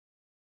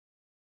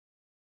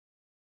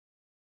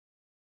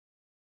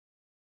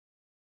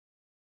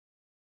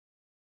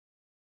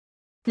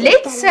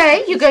Let's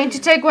say you're going to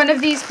take one of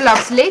these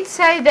blocks. Let's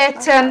say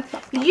that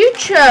you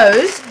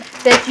chose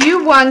that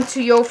you want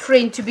your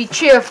friend to be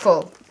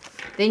cheerful.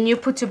 Then you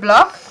put a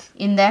block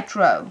in that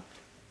row.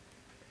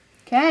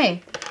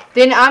 Okay.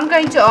 Then I'm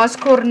going to ask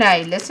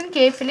Corneille. Listen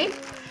carefully.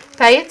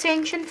 Pay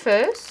attention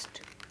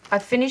first. I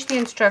finished the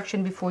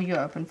instruction before you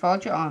open.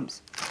 Fold your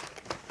arms.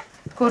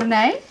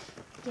 Corneille,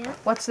 yeah.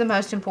 What's the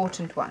most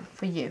important one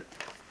for you?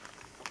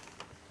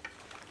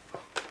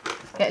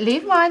 Okay,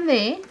 leave mine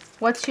there.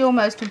 What's your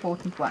most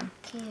important one?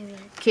 Caring.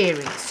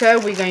 Caring. So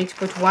we're going to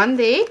put one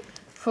there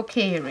for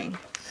caring.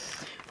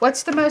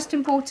 What's the most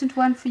important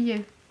one for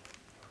you?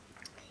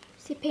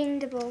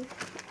 Dependable.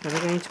 So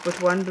we're going to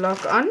put one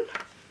block on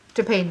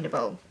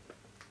dependable.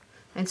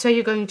 And so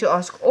you're going to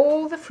ask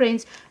all the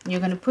friends and you're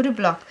going to put a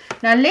block.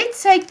 Now let's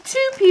say 2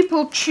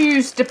 people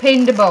choose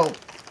dependable.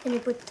 And you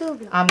put 2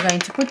 blocks. I'm going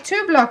to put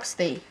 2 blocks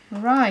there.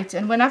 Right.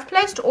 And when I've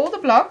placed all the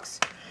blocks,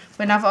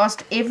 when I've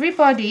asked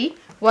everybody,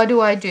 what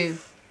do?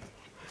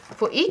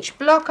 For each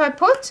block I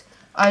put,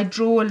 I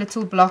draw a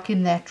little block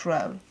in that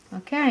row.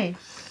 Okay.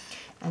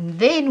 And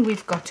then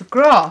we've got a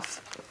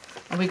graph.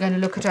 And we're going to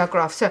look at our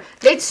graph. So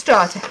let's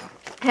start.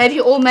 Have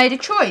you all made a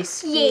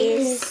choice?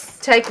 Yes.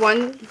 Take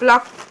one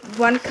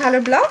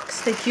color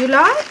blocks that you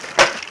like.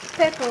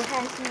 Purple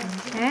has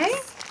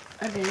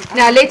Okay.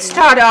 Now let's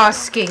start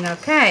asking,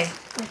 okay?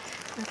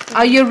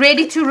 Are you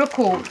ready to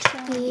record?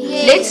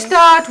 Yes. Let's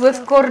start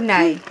with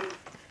Corneille.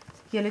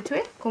 Julle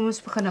twee, kom ons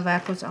begin en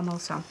werk ons almal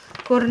saam.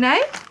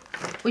 Corneille,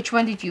 which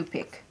one did you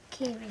pick?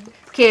 Caring.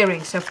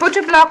 Caring. So put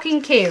a block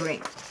in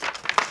caring.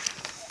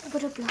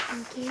 Put a block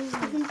in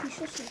caring.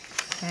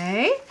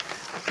 Okay.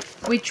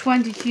 Which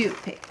one did you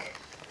pick?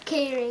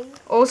 Caring.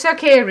 Also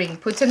caring.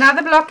 Put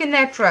another block in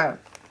that row.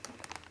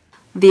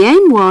 The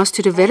aim was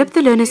to develop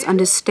the learner's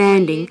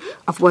understanding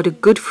of what a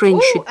good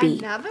friend should be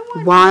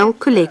while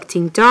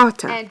collecting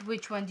data. And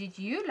which one did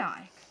you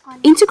like?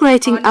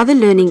 Integrating other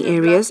learning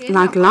areas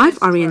like life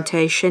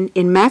orientation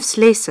in maths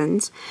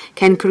lessons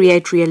can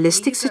create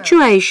realistic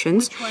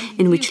situations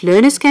in which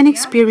learners can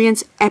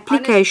experience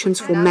applications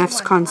for maths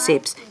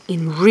concepts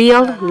in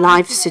real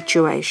life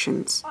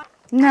situations.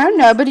 No,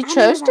 nobody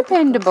chose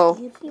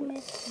dependable.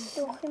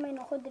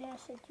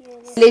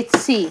 Let's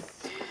see.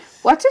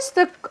 What is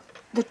the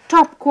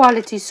top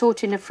quality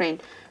sought in a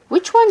friend?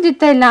 Which one did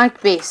they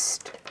like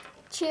best?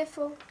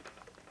 Cheerful.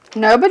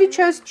 Nobody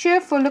chose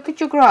cheerful. Look at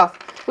your graph.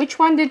 Which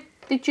one did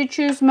you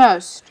choose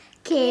most?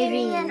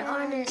 Caring and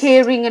honest.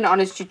 Caring and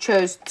honest. You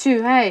chose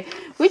 2. Hey,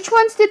 which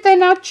ones did they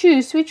not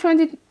choose? Which one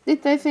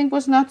did they think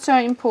was not so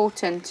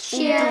important?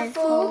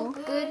 Cheerful,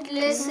 good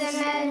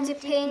listener,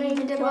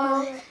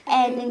 dependable,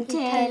 and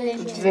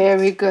intelligent.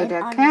 Very good.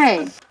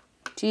 Okay.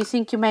 Do you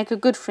think you make a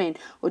good friend,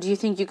 or do you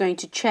think you're going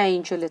to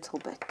change a little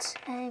bit?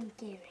 I'm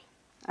caring.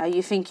 Oh,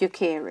 you think you're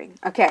caring.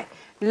 Okay.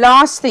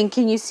 Last thing,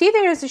 can you see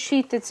there is a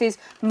sheet that says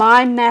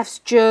My Maths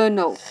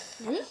Journal?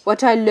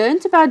 What I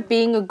learned about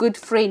being a good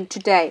friend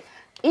today.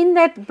 In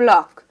that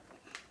block,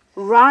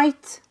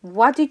 write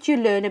what did you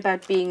learn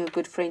about being a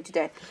good friend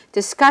today.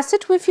 Discuss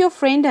it with your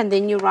friend and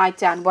then you write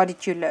down what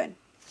did you learn.